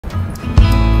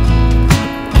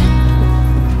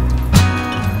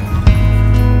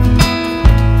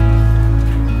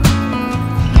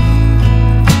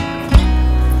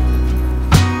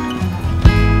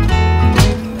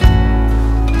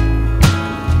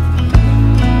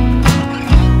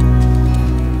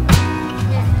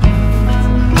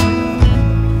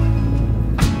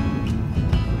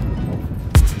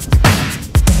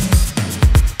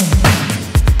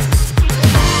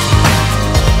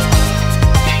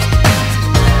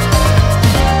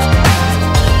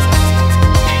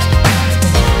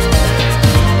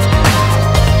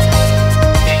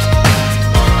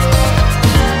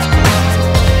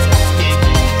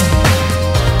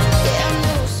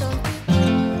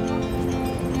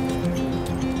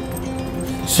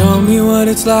Show me what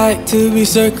it's like to be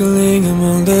circling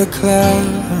among the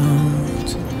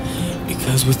clouds,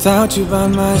 because without you by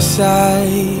my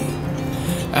side,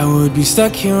 I would be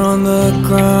stuck here on the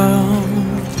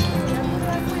ground.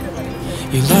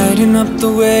 You're lighting up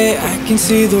the way, I can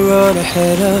see the road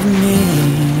ahead of me.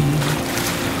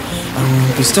 I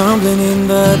won't be stumbling in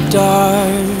the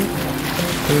dark.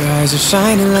 Your eyes are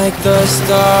shining like the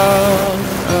stars.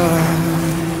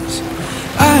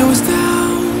 I was down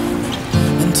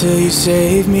until you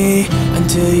saved me,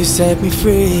 until you set me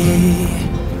free.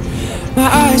 My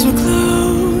eyes were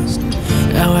closed,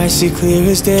 now I see clear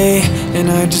as day.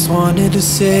 And I just wanted to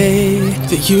say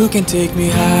that you can take me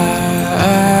high.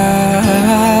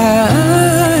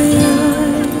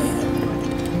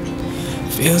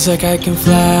 Feels like I can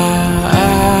fly.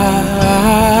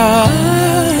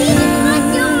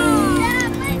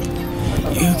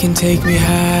 You can take me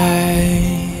high.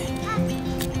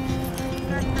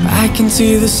 I can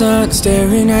see the sun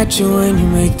staring at you when you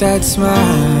make that smile.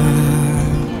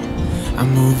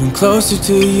 I'm moving closer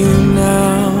to you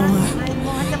now.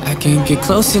 I can't get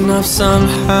close enough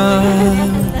somehow.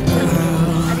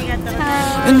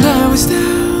 And I was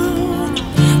down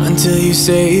until you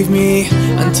saved me,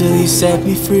 until you set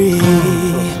me free.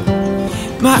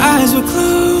 My eyes were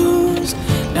closed,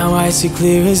 now I see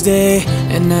clear as day.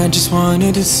 And I just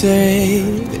wanted to say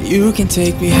that you can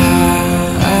take me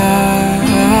high.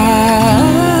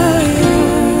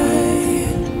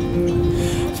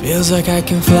 Feels like I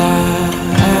can fly.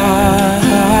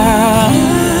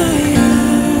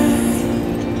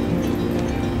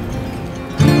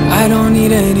 I don't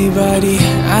need anybody,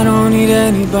 I don't need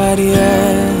anybody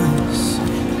else.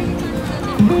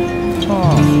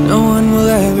 No one will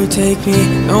ever take me,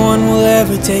 no one will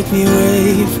ever take me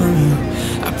away from you.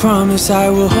 I promise I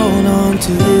will hold on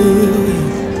to you.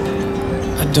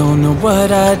 I don't know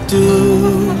what I'd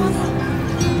do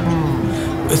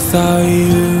without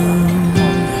you.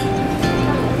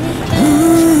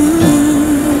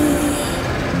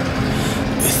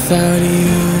 Without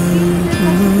you.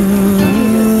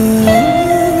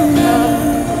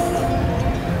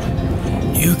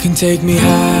 You can take me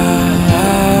high.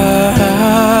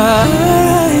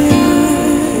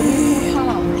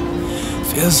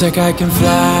 Feels like I can fly.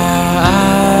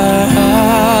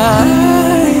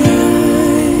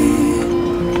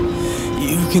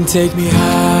 You can take me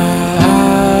high.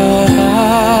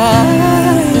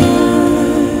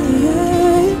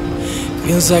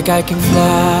 Feels like I can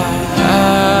fly.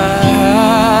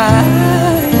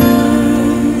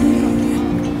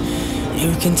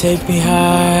 You can take me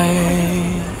high.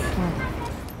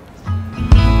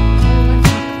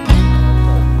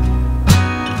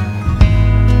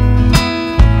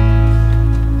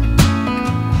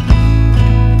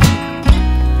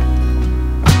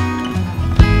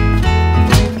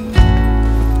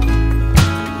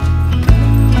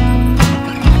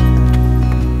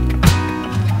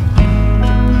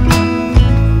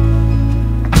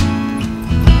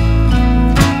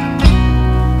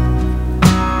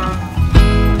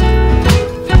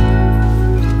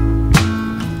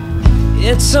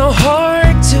 It's so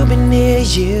hard to be near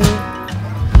you.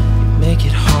 You make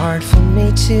it hard for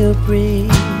me to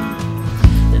breathe.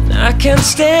 And I can't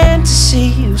stand to see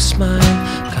you smile,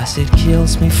 'cause it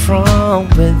kills me from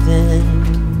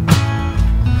within.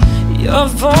 Your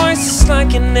voice is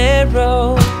like an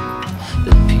arrow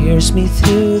that pierces me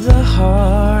through the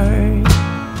heart.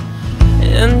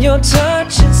 And your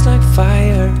touch is like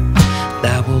fire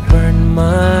that will burn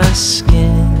my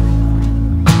skin.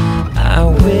 I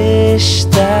wish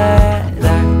that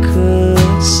I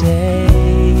could say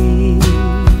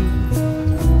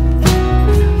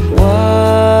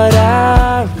what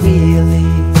I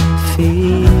really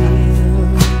feel,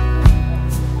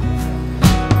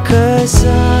 'cause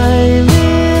I'm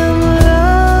in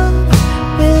love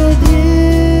with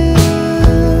you.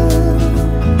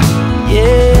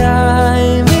 Yeah,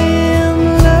 I'm in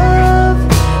love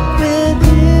with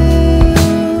you.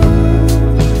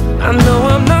 I know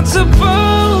I'm not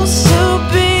supposed to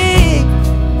be,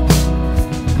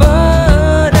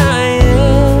 but I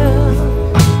am.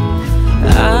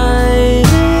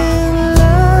 I'm in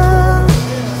love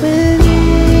with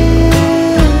you.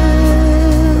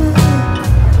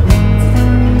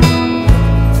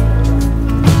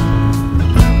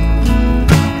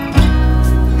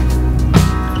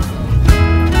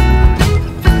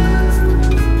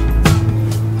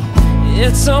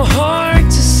 It's so hard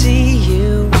to see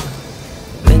you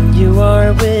when you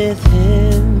are with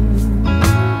him.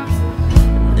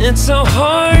 It's so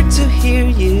hard to hear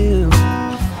you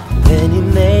when he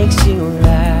makes you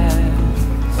laugh.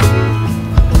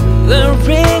 The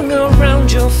ring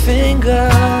around your finger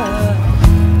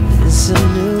It's a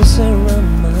noose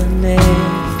around my neck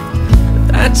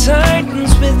that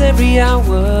tightens with every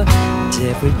hour and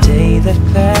every day that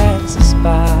passes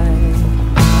by.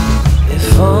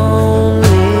 If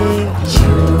only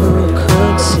you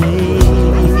could see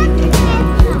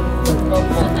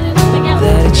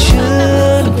that it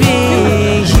should be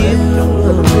you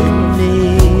and me,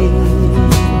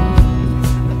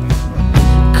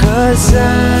 'cause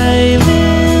I'm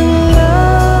in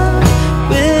love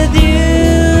with you.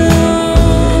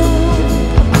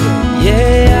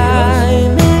 Yeah,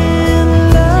 I'm in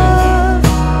love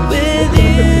with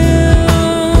you.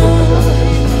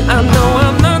 I know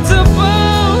I'm not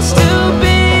supposed to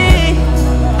be,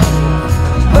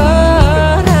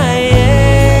 but I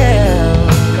am.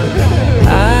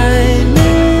 I'm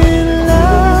in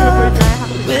love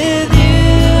with you.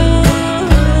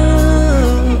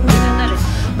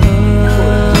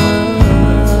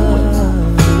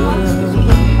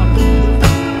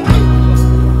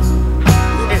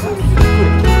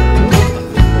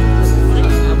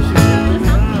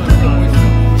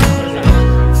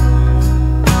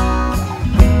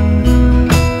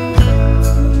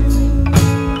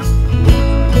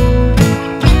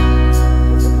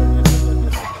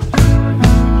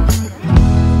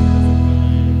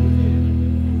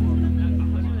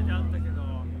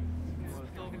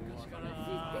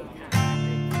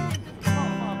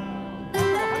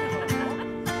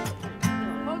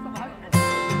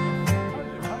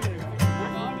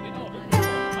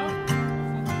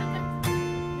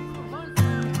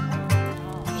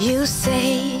 You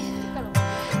say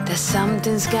that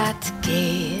something's got to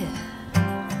give.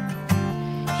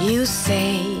 You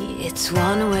say it's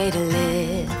one way to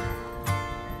live.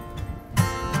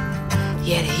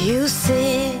 Yet you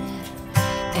sit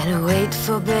and wait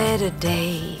for better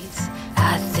days.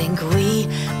 I think we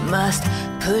must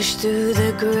push through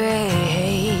the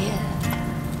gray.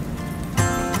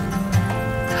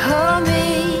 Hold me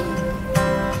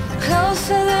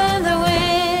closer than the wind.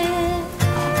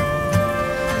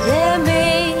 Let me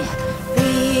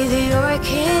be the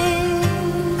orchid.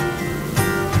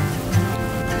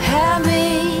 Have me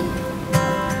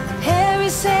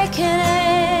every second.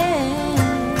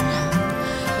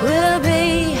 We'll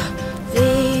be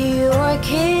the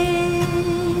orchid.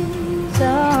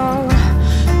 Oh,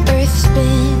 earth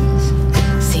spins,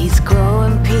 seeds grow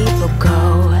and people go.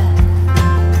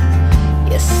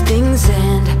 Yes, things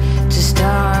end to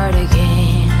start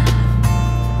again.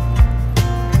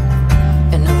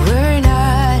 And we're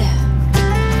not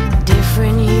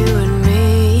different, you and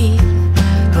me.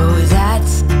 Oh,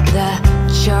 that's the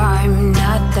charm,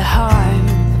 not the harm.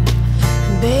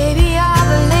 Baby, I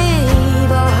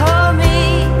believe. Oh, hold me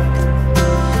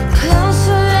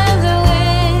closer than the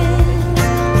wind.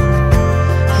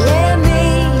 Let me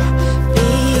be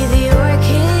the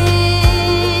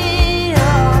orchid.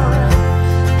 Oh,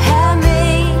 have me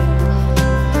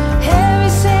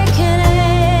every second.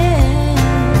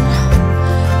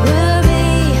 We'll be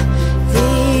the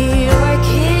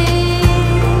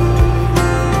orchid.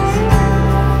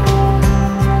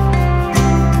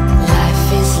 Life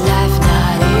is life,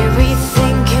 not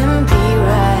everything can be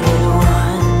right at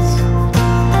once.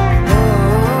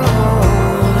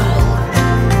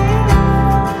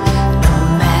 No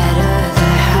matter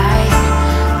the height,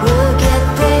 we'll get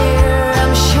there,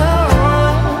 I'm sure.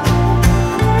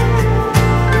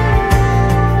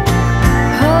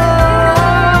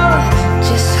 Oh,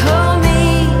 just hold me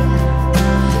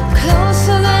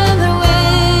closer than the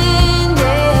wind.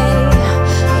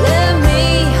 Let me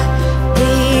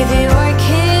be the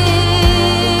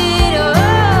orchid.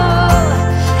 Oh,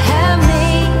 have me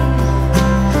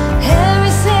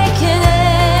every second.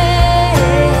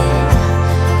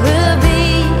 We'll be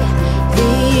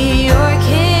the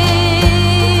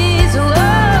orchids.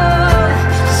 Oh,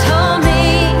 just hold me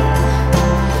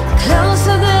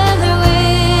closer than the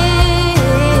wind.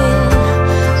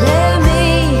 Let me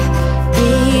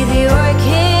be the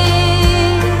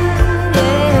orchid.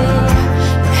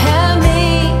 Have me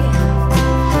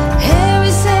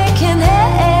every second.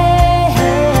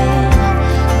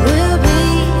 We'll be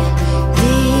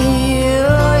the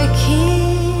orchid.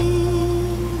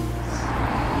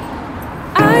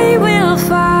 I will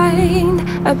find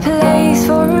a place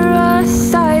for us.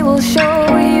 I will show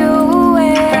you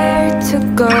where to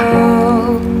go.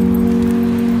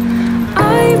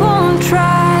 I won't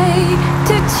try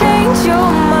to change your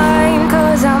mind,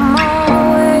 'cause I'm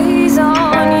always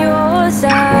on your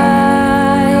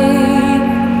side.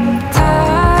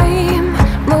 Time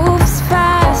moves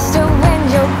faster when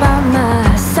you're by my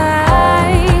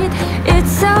side.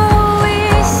 It's so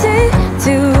easy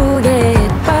to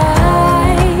get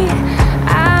by.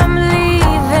 I'm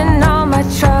leaving all my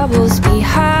troubles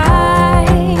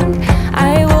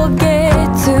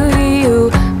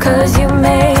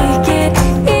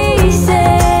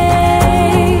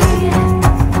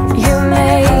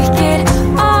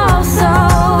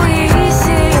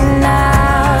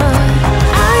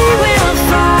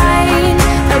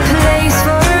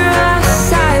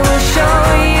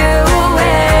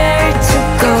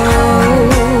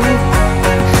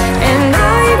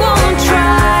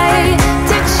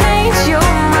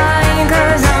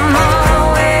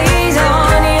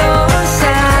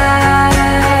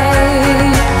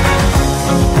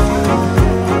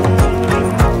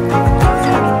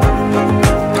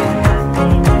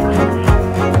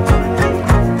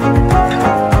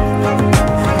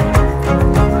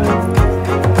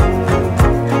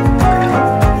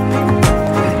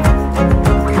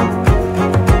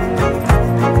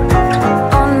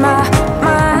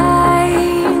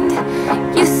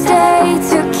way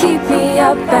to keep me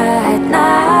up at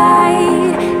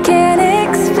night. Can't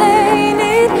explain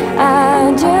it,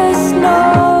 I just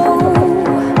know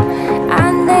I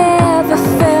never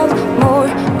felt more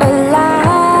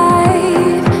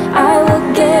alive. I will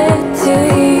get to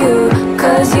you,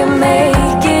 'cause you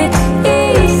make it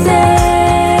easy.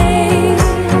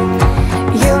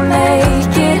 You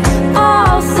make it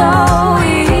all so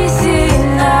easy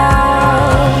now.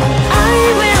 I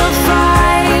will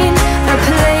find a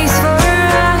place for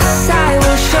us. I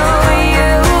will show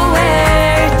you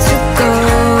where to go,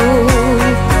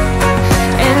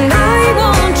 and I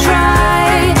won't try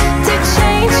to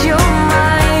change your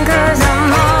mind, 'cause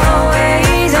I'm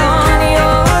always on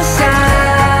your side.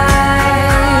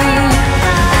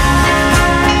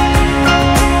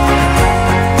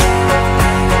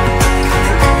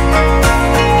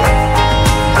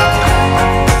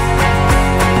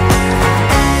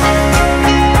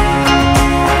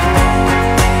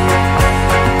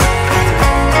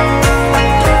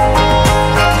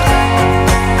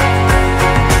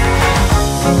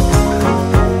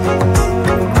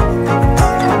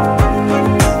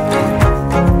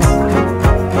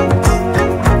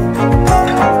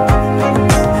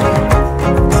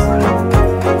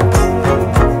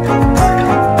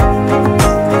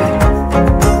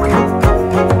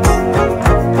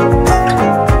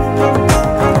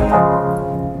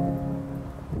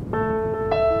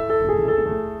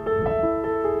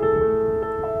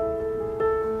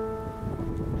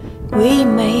 We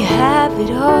may have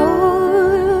it all,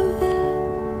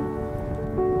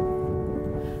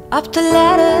 up the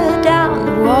ladder, down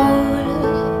the road,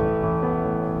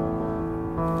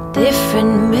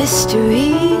 different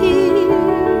mysteries,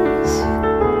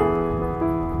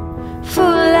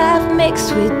 full life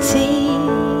mixed with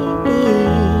tears.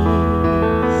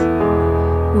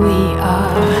 We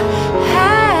are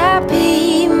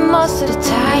happy most of the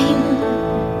time,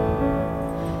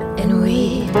 and we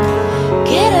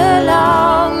get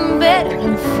along better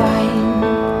than fine.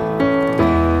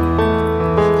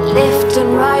 Left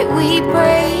and right we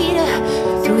braid,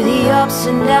 through the ups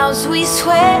and downs we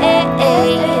sway.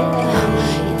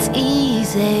 It's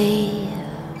easy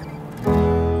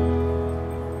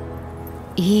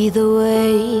either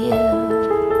way.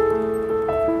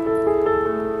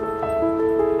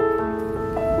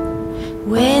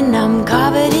 When I'm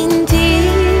covered in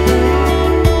tears,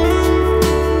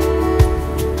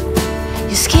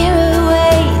 you scare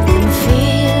away them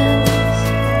fears.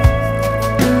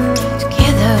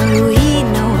 Together we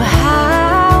know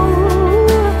how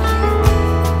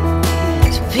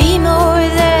to be more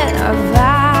than our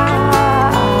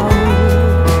vows.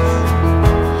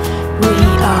 We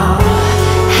are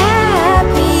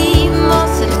happy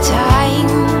most of the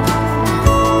time,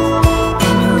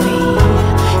 and we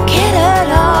get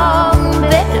along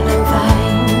better than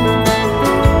fine.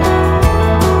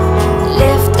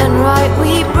 Left and right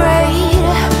we braid,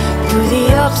 through the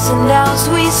ups and downs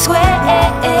we sway.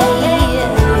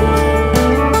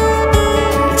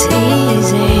 It's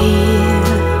easy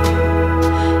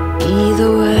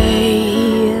either way.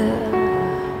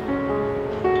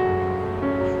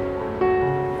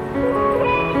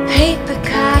 Paper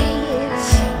kites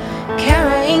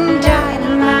carrying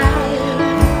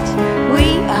dynamite. We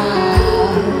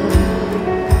are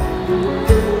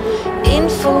in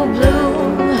full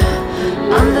bloom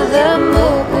under the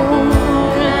moon.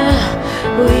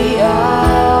 We are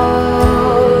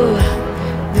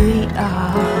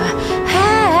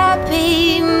happy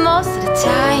most of the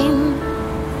time,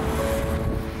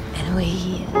 and we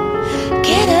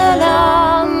get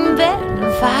along better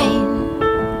than fine.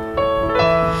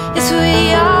 Yes, we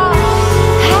are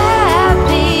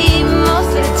happy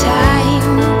most of the time.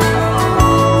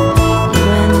 You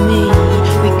and me,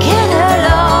 we get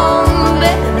along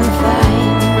better than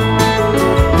fine.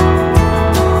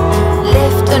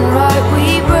 Left and right we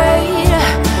braid,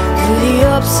 through the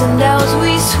ups and downs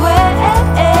we sway.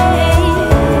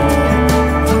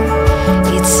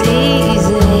 It's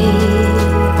easy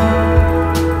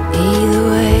either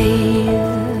way.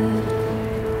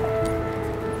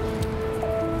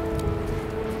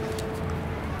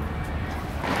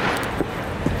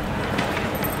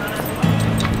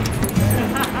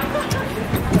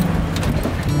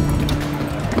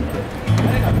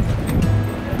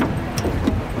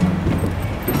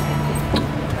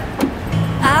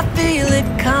 I feel it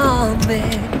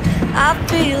coming, I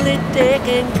feel it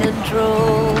taking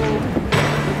control.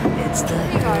 It's the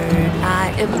hurt I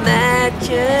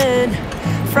imagine,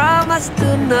 from us to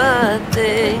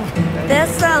nothing.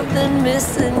 There's something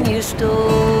missing you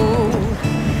stole,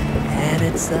 and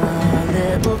it's a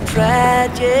little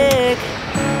tragic.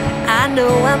 I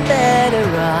know I'm better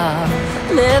off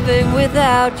living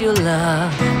without your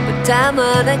love. But time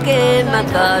and again my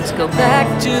thoughts go back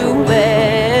to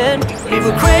when we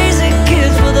were crazy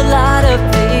kids with a lot of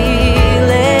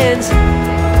feelings.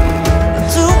 I'm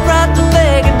too proud to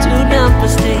beg and too numb for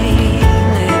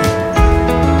stealing.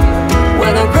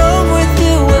 When I rode with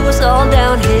you it was all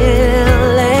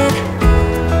downhill, and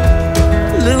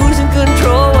losing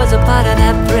control was a part of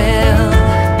that thrill.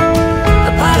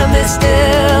 A part of me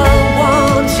still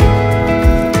wants you.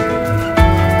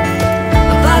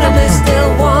 A part of me still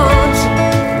wants you.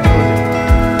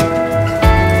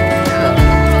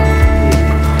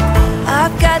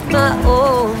 I've got my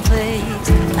own place,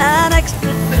 an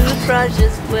extra toothbrush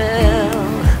as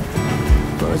well,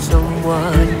 for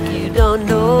someone you don't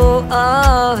know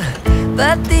of.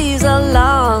 But these are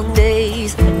long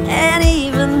days, and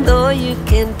even though you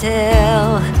can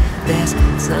tell there's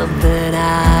something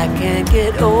I can't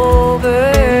get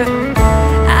over,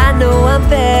 I know I'm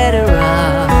better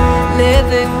off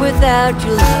living without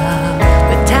your love.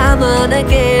 But time and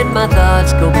again my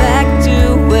thoughts go back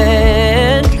to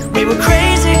when we were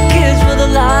crazy kids with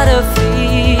a lot of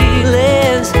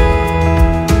feelings.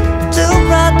 Too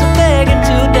proud to beg and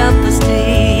too dumb for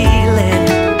stealing.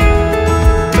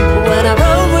 When I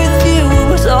rode with you it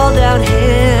was all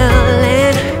downhill,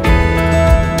 and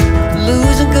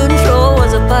losing control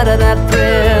was a part of that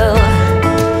thrill.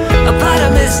 A part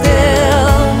of me still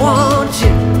wants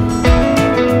you.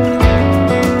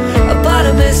 A part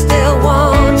of me still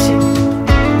wants you.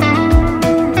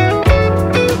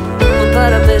 A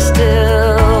part of me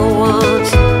still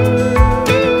wants you.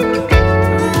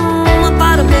 A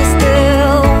part of me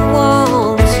still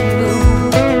wants you.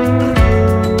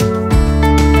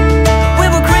 We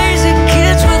were crazy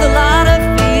kids with a lot of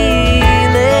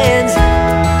feelings.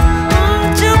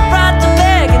 Too proud to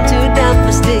beg and too dumb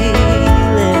for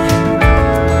stealing.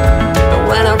 And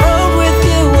when I rode with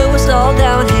you it was all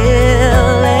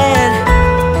downhill, and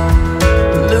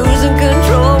losing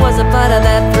control was a part of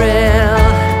that thrill.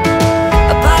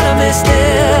 A part of me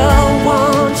still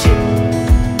wants you.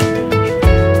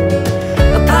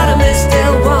 A part of me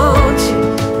still wants you.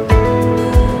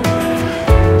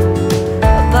 A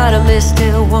part of me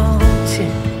still wants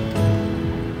you.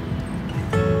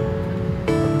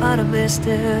 A part of me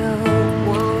still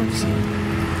wants you.